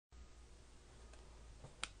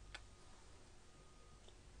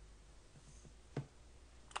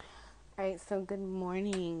Alright, so good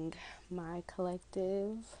morning, my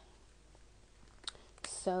collective.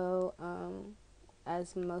 So,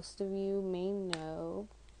 as most of you may know,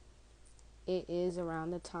 it is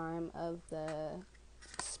around the time of the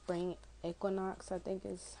spring equinox, I think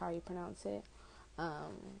is how you pronounce it,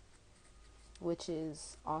 which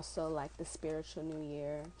is also like the spiritual new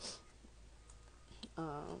year.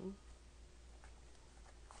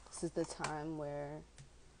 This is the time where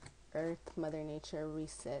Earth, Mother Nature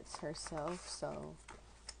resets herself. So,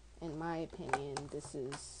 in my opinion, this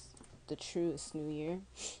is the truest new year.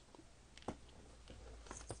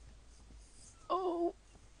 Oh.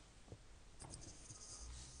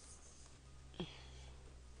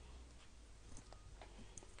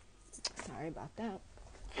 Sorry about that.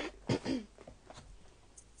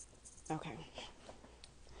 Okay.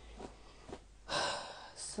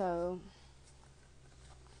 So,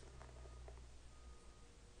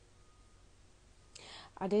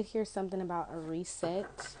 I did hear something about a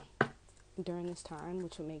reset during this time,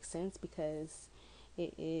 which would make sense because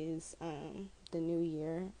it is the new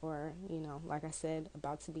year, or, like I said,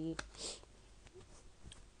 about to be.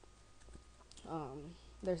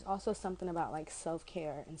 There's also something about like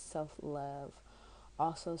self-care and self-love.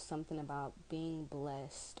 Also something about being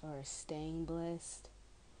blessed or staying blessed.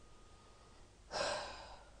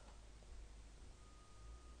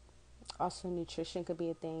 Also, nutrition could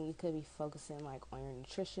be a thing. You could be focusing like on your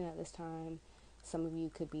nutrition at this time. Some of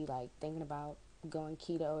you could be like thinking about going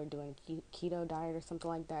keto or doing keto diet or something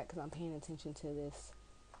like that, because I'm paying attention to this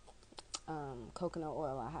coconut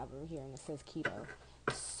oil I have over here, and it says keto.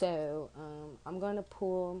 So I'm going to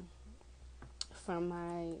pull from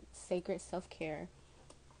my Sacred Self-Care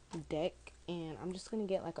deck, and I'm just going to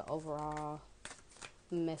get like an overall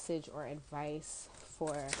message or advice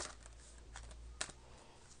for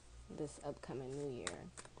this upcoming new year.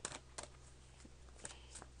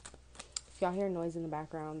 If y'all hear noise in the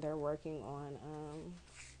background, they're working on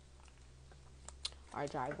our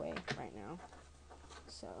driveway right now.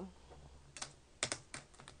 So,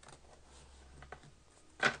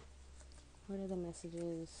 what are the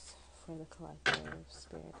messages for the collective,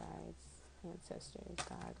 spirit guides, ancestors,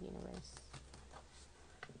 God, universe?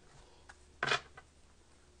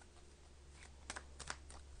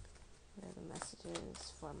 What are the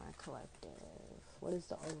messages for my collective? What is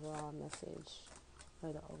the overall message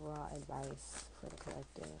or the overall advice for the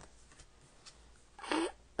collective?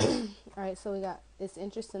 Alright, so it's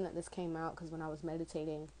interesting that this came out, because when I was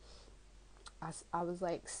meditating, I was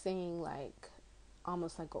like seeing like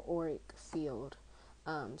almost like an auric field.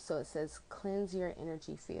 So it says cleanse your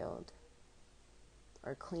energy field,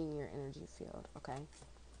 or clean your energy field. Okay.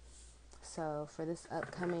 So for this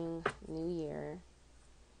upcoming new year,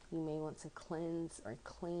 you may want to cleanse or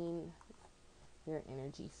clean your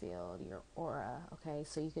energy field, your aura. Okay.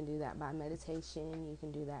 So you can do that by meditation. You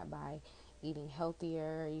can do that by eating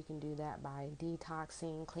healthier. You can do that by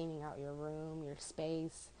detoxing, cleaning out your room, your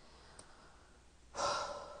space,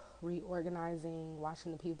 reorganizing,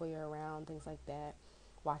 watching the people you're around, things like that,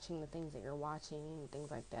 watching the things that you're watching,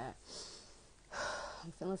 things like that.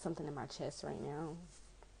 I'm feeling something in my chest right now.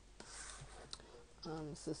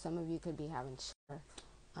 So some of you could be having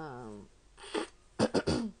I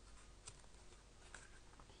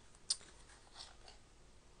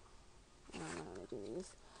don't know how to do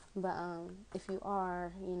these, but if you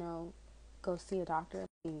are, go see a doctor.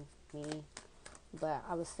 Me, but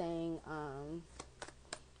I was saying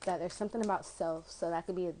that there's something about self, so that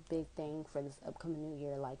could be a big thing for this upcoming new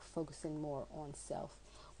year, like focusing more on self.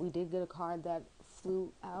 We did get a card that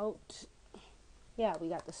flew out. Yeah, we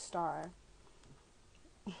got the star.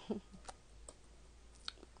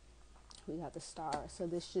 We got the star. So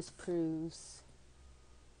this just proves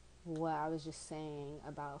what I was just saying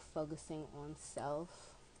about focusing on self.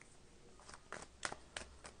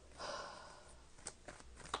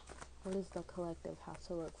 What does the collective have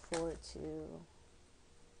to look forward to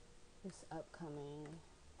this upcoming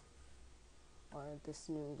or this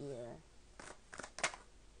new year?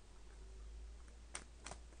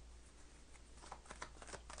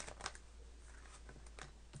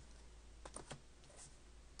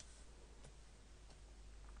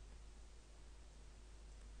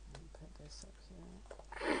 Let me put this up here.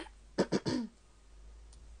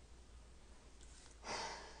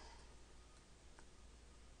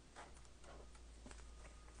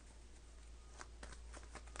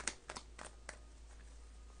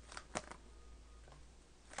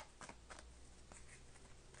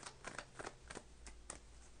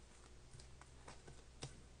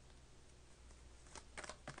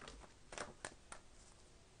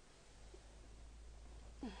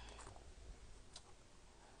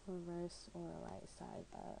 Reverse or right side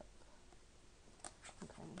up.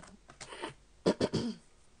 Okay.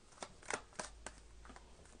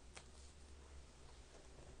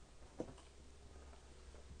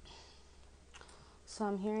 So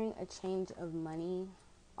I'm hearing a change of money.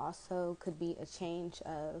 Also could be a change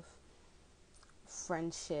of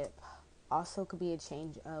friendship. Also could be a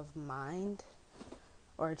change of mind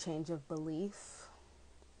or a change of belief.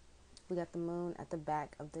 We got the moon at the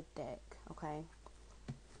back of the deck, okay?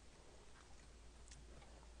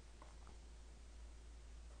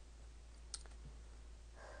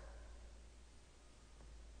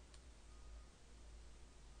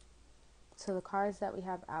 So the cards that we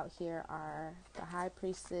have out here are the High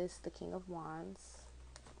Priestess, the King of Wands.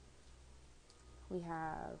 We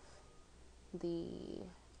have the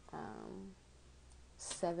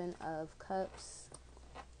Seven of Cups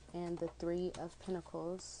and the Three of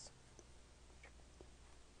Pentacles.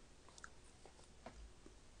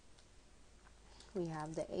 We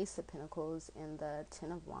have the Ace of Pentacles and the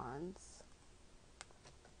Ten of Wands.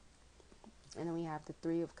 And then we have the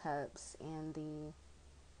Three of Cups and the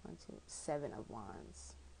Seven of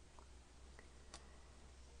Wands.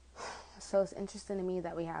 So it's interesting to me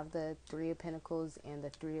that we have the Three of Pentacles and the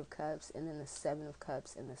Three of Cups, and then the Seven of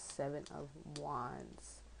Cups and the Seven of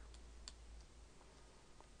Wands.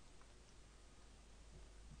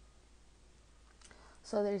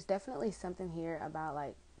 So there's definitely something here about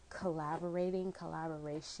like collaboration,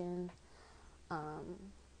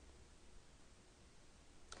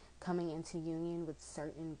 coming into union with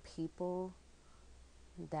certain people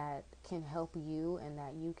that can help you and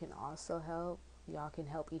that you can also help. Y'all can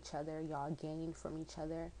help each other. Y'all gain from each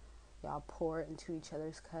other. Y'all pour into each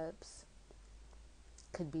other's cups.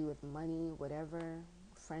 Could be with money, whatever.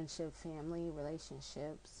 Friendship, family,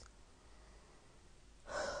 relationships.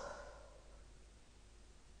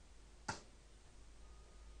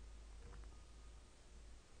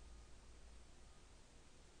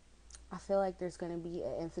 I feel like there's going to be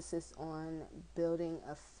an emphasis on building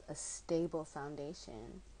a stable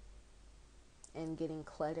foundation and getting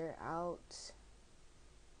clutter out,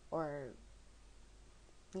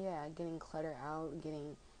 getting clutter out,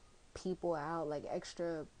 getting people out, like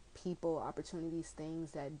extra people, opportunities,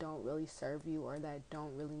 things that don't really serve you or that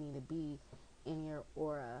don't really need to be in your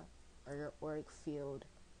aura or your auric field.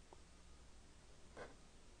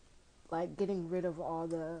 Like getting rid of all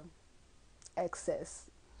the excess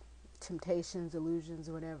temptations, illusions,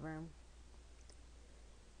 whatever.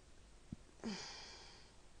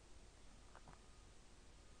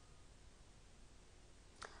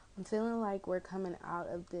 I'm feeling like we're coming out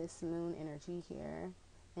of this moon energy here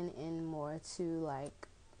and in more to like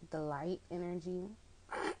the light energy.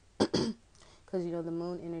 Because, you know, the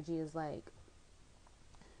moon energy is like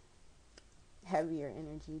heavier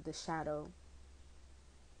energy, the shadow.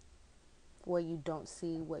 What you don't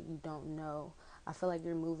see, what you don't know. I feel like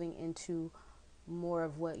you're moving into more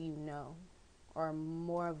of what you know or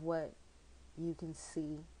more of what you can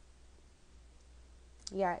see.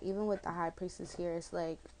 Yeah, even with the High Priestess here, it's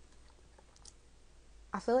like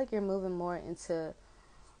I feel like you're moving more into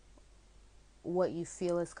what you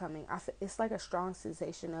feel is coming. It's like a strong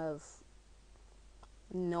sensation of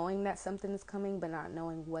knowing that something is coming, but not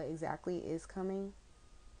knowing what exactly is coming.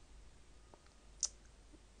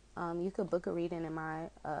 You could book a reading in my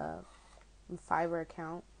Fiverr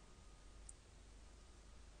account,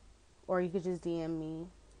 or you could just DM me.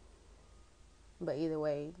 But either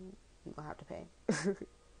way, you're gonna have to pay.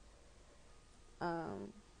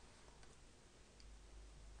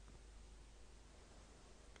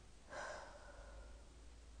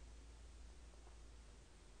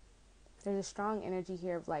 There's a strong energy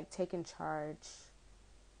here of like taking charge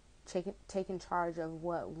of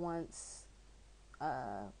what once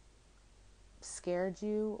scared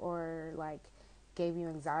you or like gave you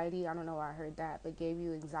anxiety. I don't know why I heard that, but gave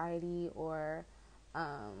you anxiety or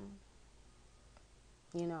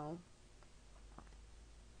you know,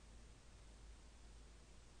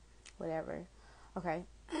 whatever. Okay.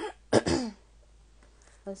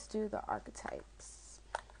 Let's do the archetypes.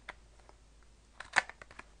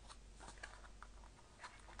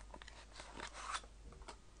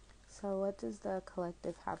 So what does the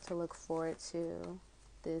collective have to look forward to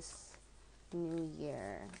this new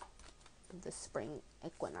year, the spring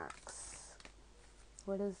equinox?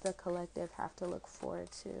 What does the collective have to look forward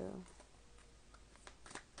to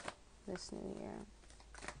this new year?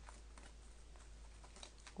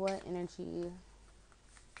 What energy?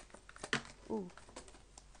 Ooh.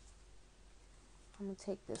 I'm going to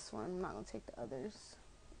take this one. I'm not going to take the others.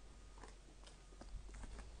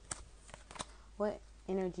 What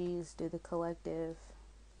energies do the collective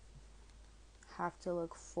have to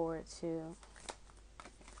look forward to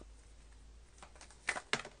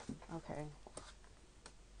Okay.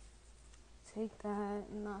 Take that,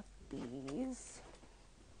 not these.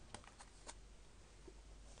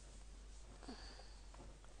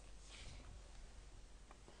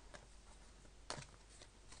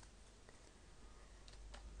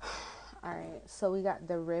 Alright, so we got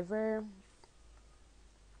the River.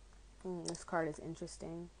 This card is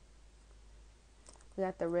interesting. We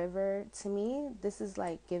got the River. To me, this is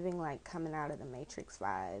like giving like coming out of the Matrix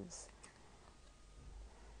vibes.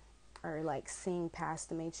 Or like seeing past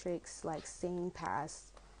the Matrix, like seeing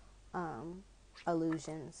past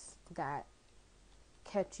illusions that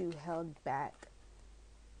kept you held back.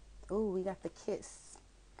 Ooh, we got the Kiss.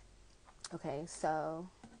 Okay, so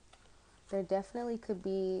there definitely could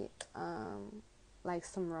be like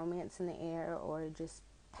some romance in the air or just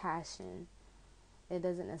passion. It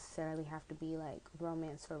doesn't necessarily have to be like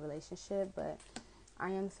romance or relationship, but I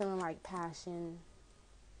am feeling like passion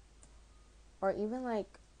or even like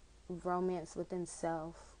romance within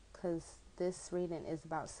self, because this reading is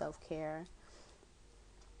about self-care.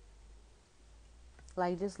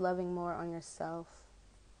 Like just loving more on yourself.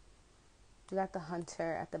 You got the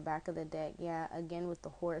Hunter at the back of the deck. Yeah, again with the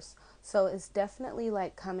horse. So it's definitely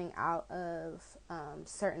like coming out of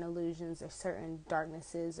certain illusions or certain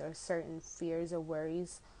darknesses or certain fears or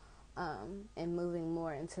worries, and moving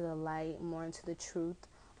more into the light, more into the truth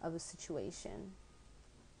of a situation.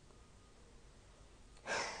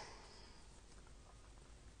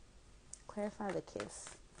 Clarify the Kiss.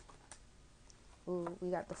 Ooh, we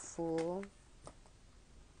got the Fool.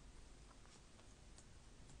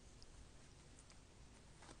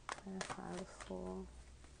 Clarify the Fool.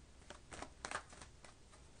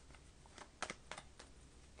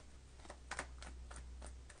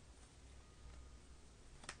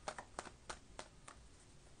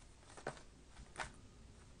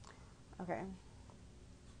 Okay.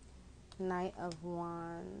 Knight of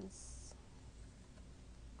Wands.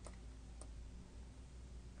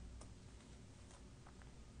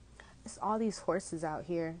 It's all these horses out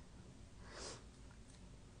here.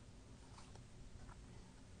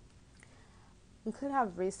 You could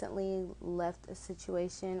have recently left a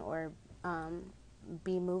situation or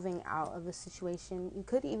be moving out of a situation. You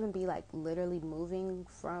could even be like literally moving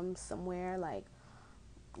from somewhere, like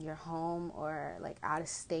your home or like out of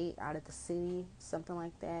state, out of the city, something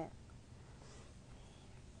like that.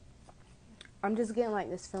 I'm just getting like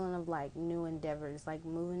this feeling of like new endeavors, like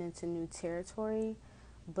moving into new territory,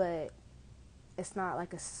 but it's not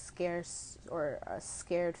like a scarce or a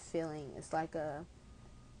scared feeling. It's like a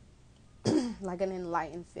like an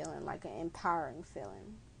enlightened feeling, like an empowering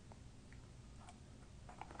feeling.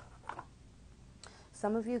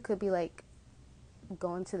 Some of you could be like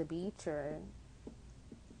going to the beach or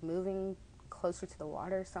moving closer to the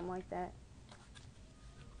water, something like that.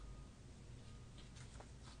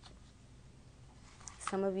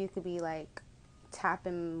 Some of you could be like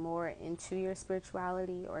tapping more into your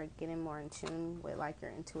spirituality or getting more in tune with like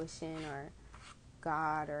your intuition or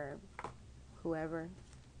God or whoever.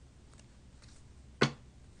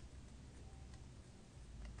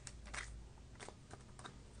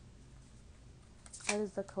 What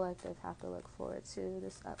does the collective have to look forward to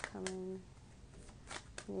this upcoming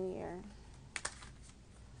new year?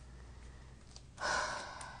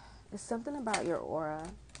 It's something about your aura.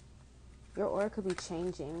 Your aura could be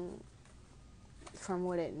changing from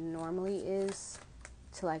what it normally is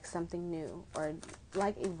to like something new, or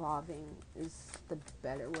like evolving is the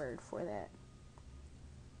better word for that.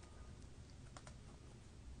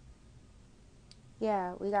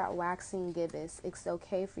 Yeah, we got waxing gibbous. It's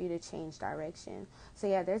okay for you to change direction. So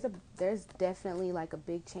yeah, there's definitely like a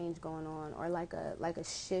big change going on, or like a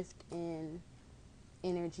shift in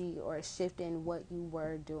energy, or a shift in what you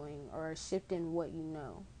were doing, or a shift in what you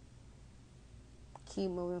know.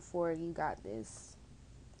 Keep moving forward. You got this.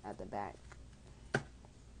 At the back.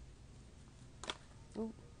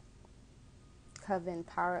 Ooh. Coven,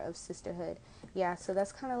 power of sisterhood. Yeah, so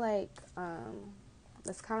that's kind of like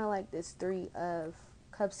this 3 of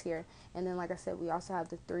cups here, and then like I said, we also have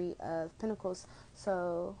the 3 of pentacles.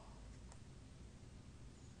 So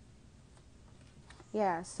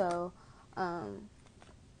yeah, so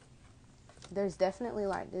there's definitely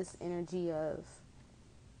like this energy of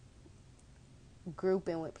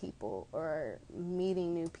grouping with people or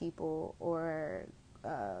meeting new people or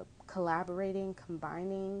collaborating,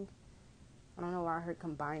 combining. I don't know why I heard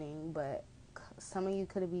combining, but some of you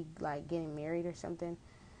could be like getting married or something.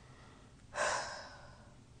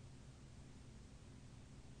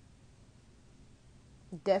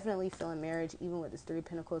 Definitely feeling marriage even with this 3 of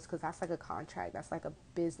pentacles, because that's like a contract, that's like a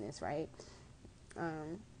business, right?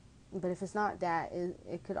 But if it's not that,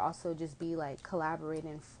 it could also just be like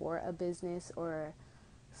collaborating for a business or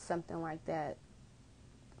something like that.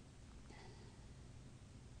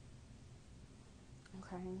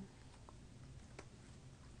 Okay.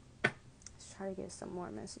 Let's try to get some more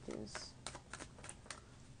messages.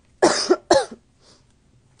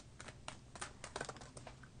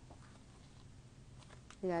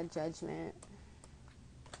 We got Judgment.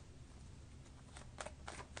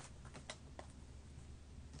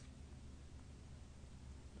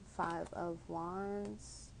 Five of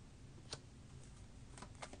Wands.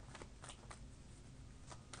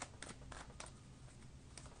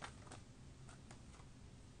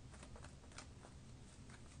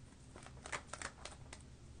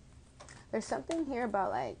 There's something here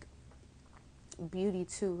about like beauty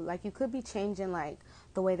too. Like you could be changing like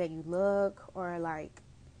the way that you look, or like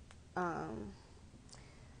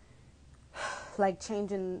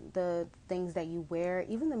changing the things that you wear,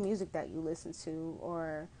 even the music that you listen to,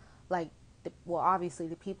 or like well, obviously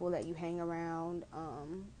the people that you hang around.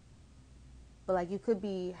 But like you could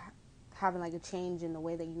be having like a change in the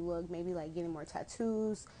way that you look, maybe like getting more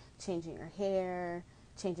tattoos, changing your hair,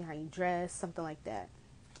 changing how you dress, something like that.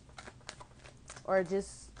 Or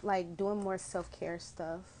just like doing more self-care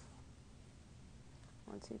stuff.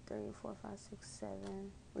 1, 2, 3, 4, 5, 6,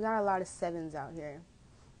 7. We got a lot of 7s out here.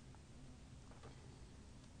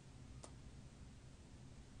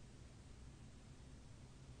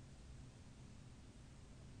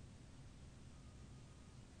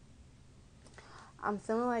 I'm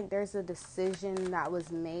feeling like there's a decision that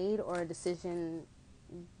was made, or a decision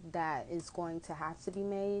that is going to have to be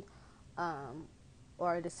made,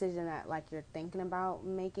 or a decision that like you're thinking about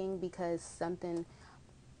making because something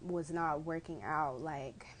was not working out.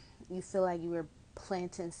 Like you feel like you were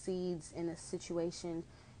planting seeds in a situation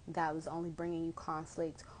that was only bringing you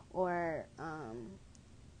conflict, or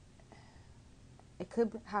it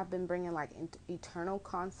could have been bringing like eternal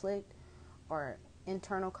conflict or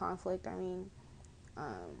internal conflict. I mean,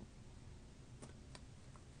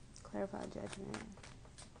 clarify Judgment.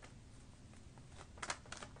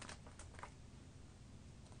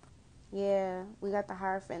 Yeah, we got the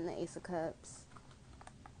Hierophant and the Ace of Cups.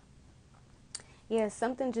 Yeah,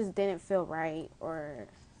 something just didn't feel right, or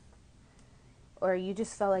you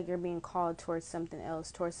just felt like you're being called towards something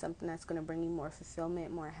else, towards something that's going to bring you more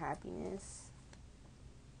fulfillment, more happiness.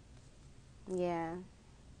 Yeah.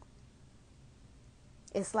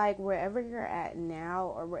 It's like wherever you're at now,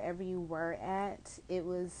 or wherever you were at, it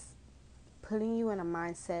was putting you in a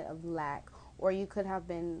mindset of lack, or you could have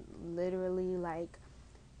been literally like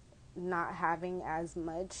not having as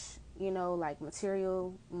much, like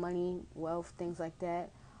material, money, wealth, things like that.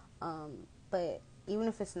 But even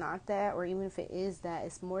if it's not that, or even if it is that,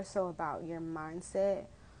 it's more so about your mindset.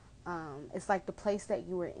 It's like the place that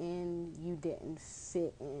you were in, you didn't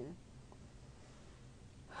fit in.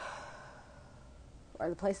 Or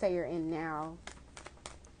the place that you're in now.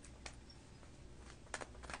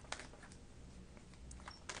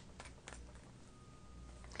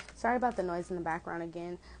 Sorry about the noise in the background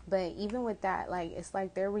again, but even with that, like, it's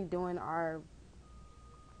like they're redoing our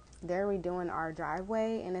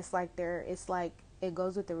driveway, and it's like it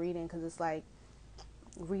goes with the reading, because it's like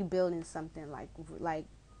rebuilding something, like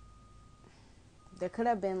there could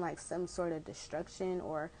have been like some sort of destruction,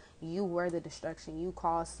 or you were the destruction, you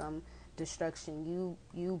caused some destruction,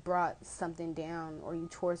 you brought something down, or you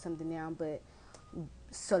tore something down, but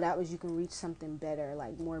so that was you can reach something better,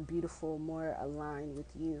 like more beautiful, more aligned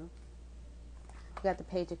with you. We got the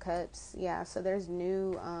Page of Cups. Yeah, so there's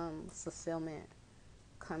new fulfillment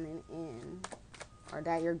coming in, or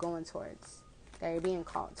that you're going towards, that you're being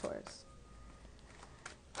called towards.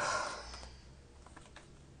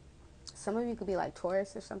 Some of you could be like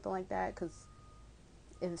Taurus or something like that, because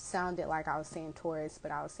it sounded like I was saying Taurus,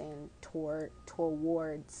 but I was saying towards.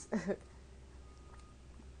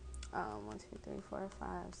 1, 2, 3, 4, 5,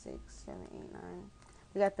 6, 7, 8, 9.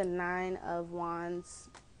 We got the 9 of Wands.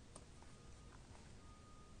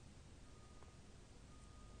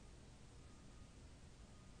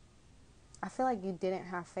 I feel like you didn't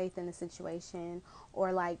have faith in the situation,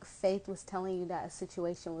 or like faith was telling you that a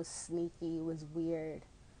situation was sneaky, was weird,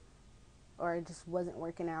 or it just wasn't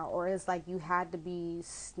working out, or it's like you had to be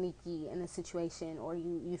sneaky in a situation, or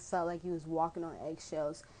you felt like you was walking on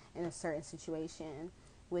eggshells in a certain situation.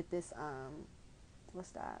 With this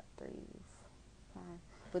what's that, 3, 5,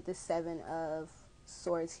 with this 7 of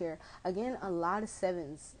Swords here again, a lot of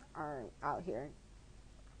 7s are out here,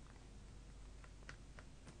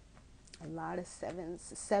 a lot of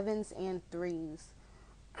 7s and 3s.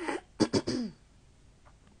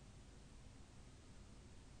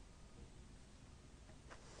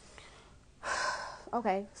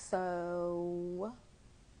 Okay, so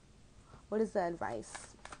what is the advice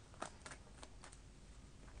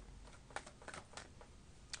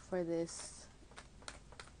for this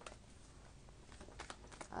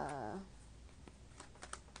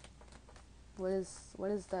what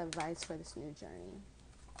is the advice for this new journey?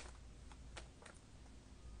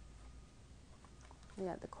 We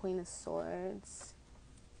got the Queen of Swords.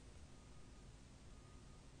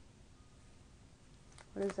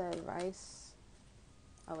 What is the advice?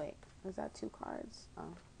 Oh wait, is that 2 cards? Oh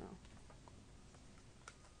no.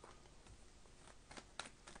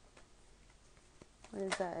 What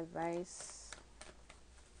is the advice?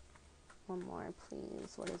 One more,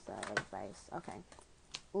 please. What is that advice? Okay.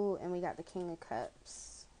 Ooh, and we got the King of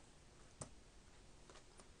Cups.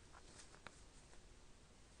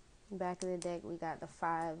 Back of the deck, we got the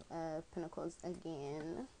 5 of Pentacles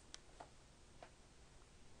again.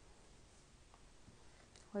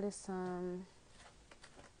 What is some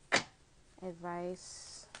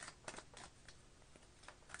advice?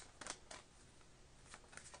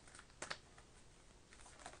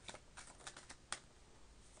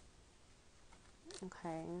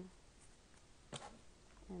 Okay.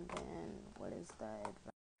 And then what is the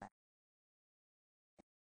advice?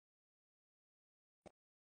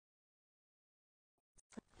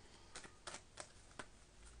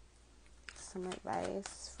 Some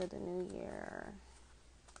advice for the new year.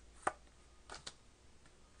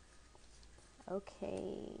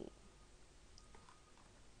 Okay.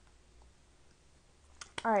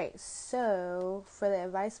 Alright, so for the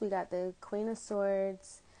advice, we got the Queen of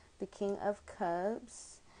Swords, the King of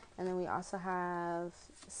Cups, and then we also have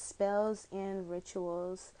spells and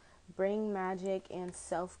rituals, bring magic and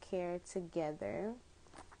self-care together.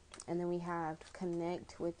 And then we have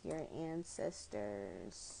connect with your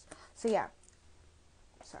ancestors. So yeah,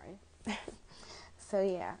 sorry. So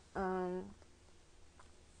yeah,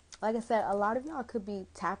 like I said, a lot of y'all could be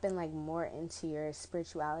tapping like more into your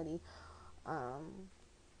spirituality,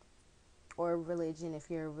 or religion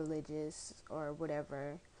if you're religious or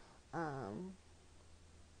whatever.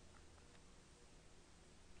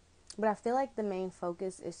 But I feel like the main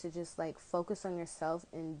focus is to just like focus on yourself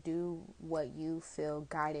and do what you feel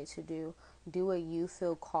guided to do. Do what you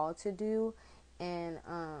feel called to do. And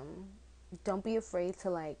don't be afraid to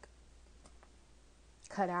like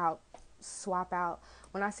cut out, swap out.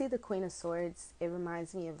 When I see the Queen of Swords, it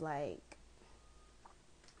reminds me of like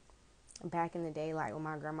back in the day, like when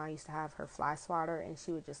my grandma used to have her fly swatter and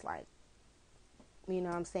she would just like, you know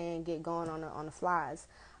what I'm saying, get going on the flies.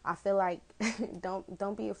 I feel like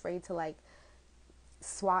don't be afraid to like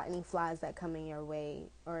swat any flies that come in your way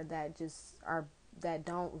or that just are that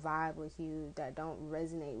don't vibe with you, that don't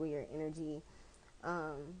resonate with your energy.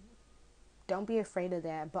 Don't be afraid of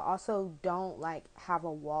that, but also don't like have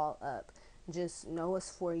a wall up. Just know it's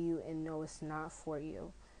for you and know it's not for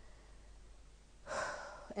you.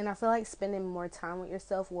 And I feel like spending more time with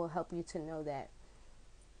yourself will help you to know that.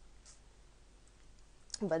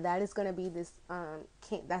 But that is going to be this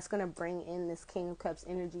that's going to bring in this King of Cups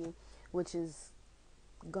energy, which is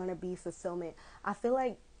going to be fulfillment. I feel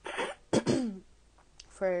like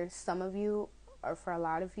for some of you, or for a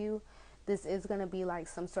lot of you, this is going to be like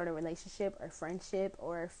some sort of relationship or friendship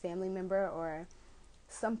or family member or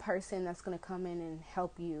some person that's going to come in and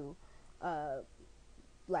help you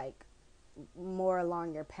like more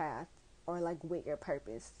along your path or like with your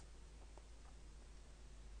purpose.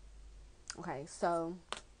 Okay, so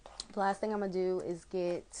the last thing I'm going to do is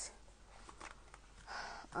get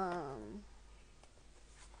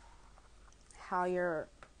how your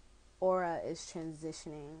aura is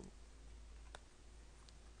transitioning.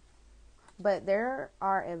 But there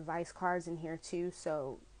are advice cards in here too,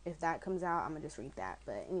 so if that comes out, I'm gonna just read that.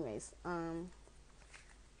 But anyways,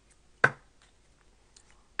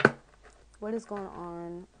 what is going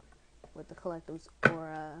on with the collective's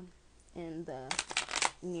aura in the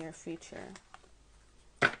near future?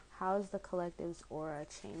 How is the collective's aura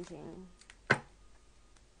changing?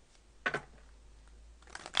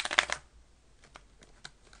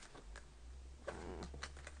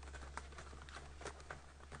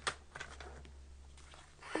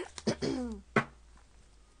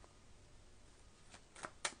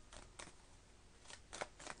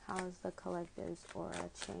 How is the collective's aura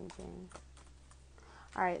changing?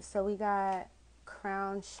 Alright, so we got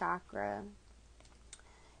crown chakra.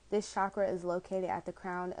 This chakra is located at the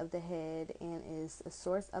crown of the head and is a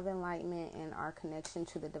source of enlightenment and our connection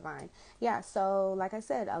to the divine. Yeah, so like I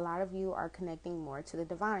said, a lot of you are connecting more to the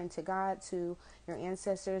divine, to God, to your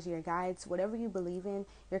ancestors, your guides, whatever you believe in,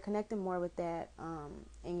 you're connecting more with that,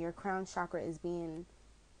 and your crown chakra is being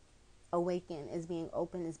awakened, is being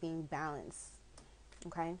open, is being balanced.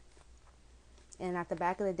 Okay. And at the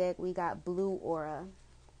back of the deck, we got blue aura.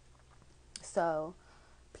 So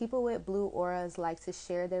people with blue auras like to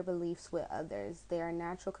share their beliefs with others. They are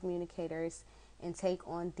natural communicators and take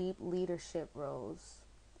on deep leadership roles.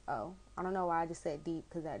 Oh, I don't know why I just said deep,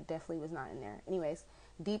 because that definitely was not in there. Anyways,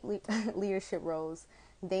 deep leadership roles.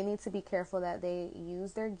 They need to be careful that they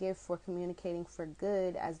use their gift for communicating for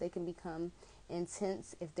good, as they can become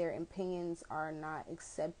intense if their opinions are not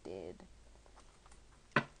accepted.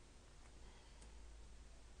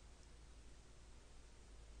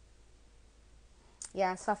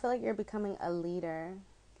 Yeah, so I feel like you're becoming a leader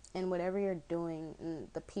in whatever you're doing, and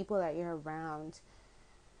the people that you're around.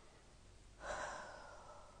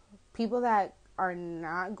 People that are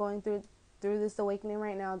not going through this awakening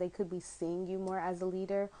right now, they could be seeing you more as a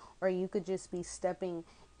leader, or you could just be stepping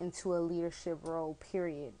into a leadership role,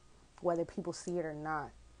 period, whether people see it or not.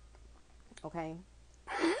 Okay.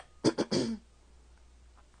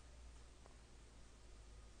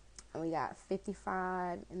 And we got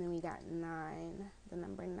 55, and then we got 9, the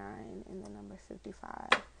number 9, and the number 55.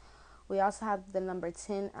 We also have the number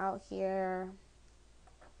 10 out here.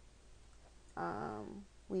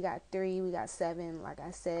 We got 3, we got 7, like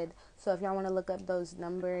I said. So if y'all want to look up those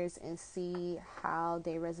numbers and see how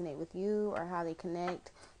they resonate with you or how they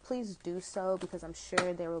connect, please do so, because I'm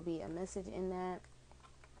sure there will be a message in that.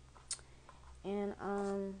 And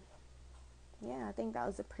yeah, I think that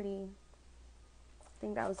was a pretty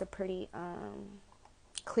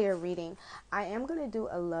clear reading. I am going to do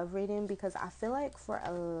a love reading, because I feel like for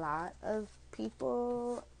a lot of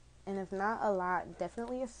people, and if not a lot,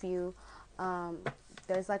 definitely a few,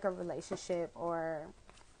 there's like a relationship, or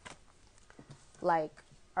like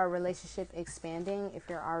a relationship expanding if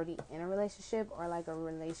you're already in a relationship, or like a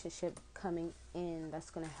relationship coming in that's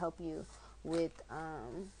going to help you with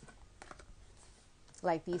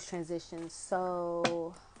like these transitions.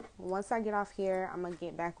 So once I get off here, I'm gonna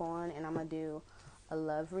get back on and I'm gonna do a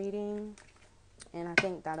love reading, and I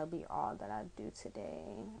think that'll be all that I do today.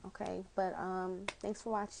 Okay, but thanks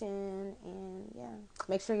for watching, and yeah,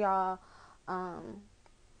 make sure y'all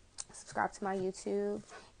subscribe to my YouTube,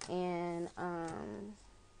 and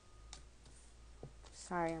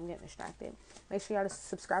sorry, I'm getting distracted. Make sure y'all to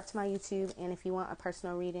subscribe to my YouTube, and if you want a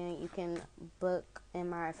personal reading, you can book in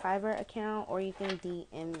my Fiverr account, or you can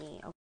DM me.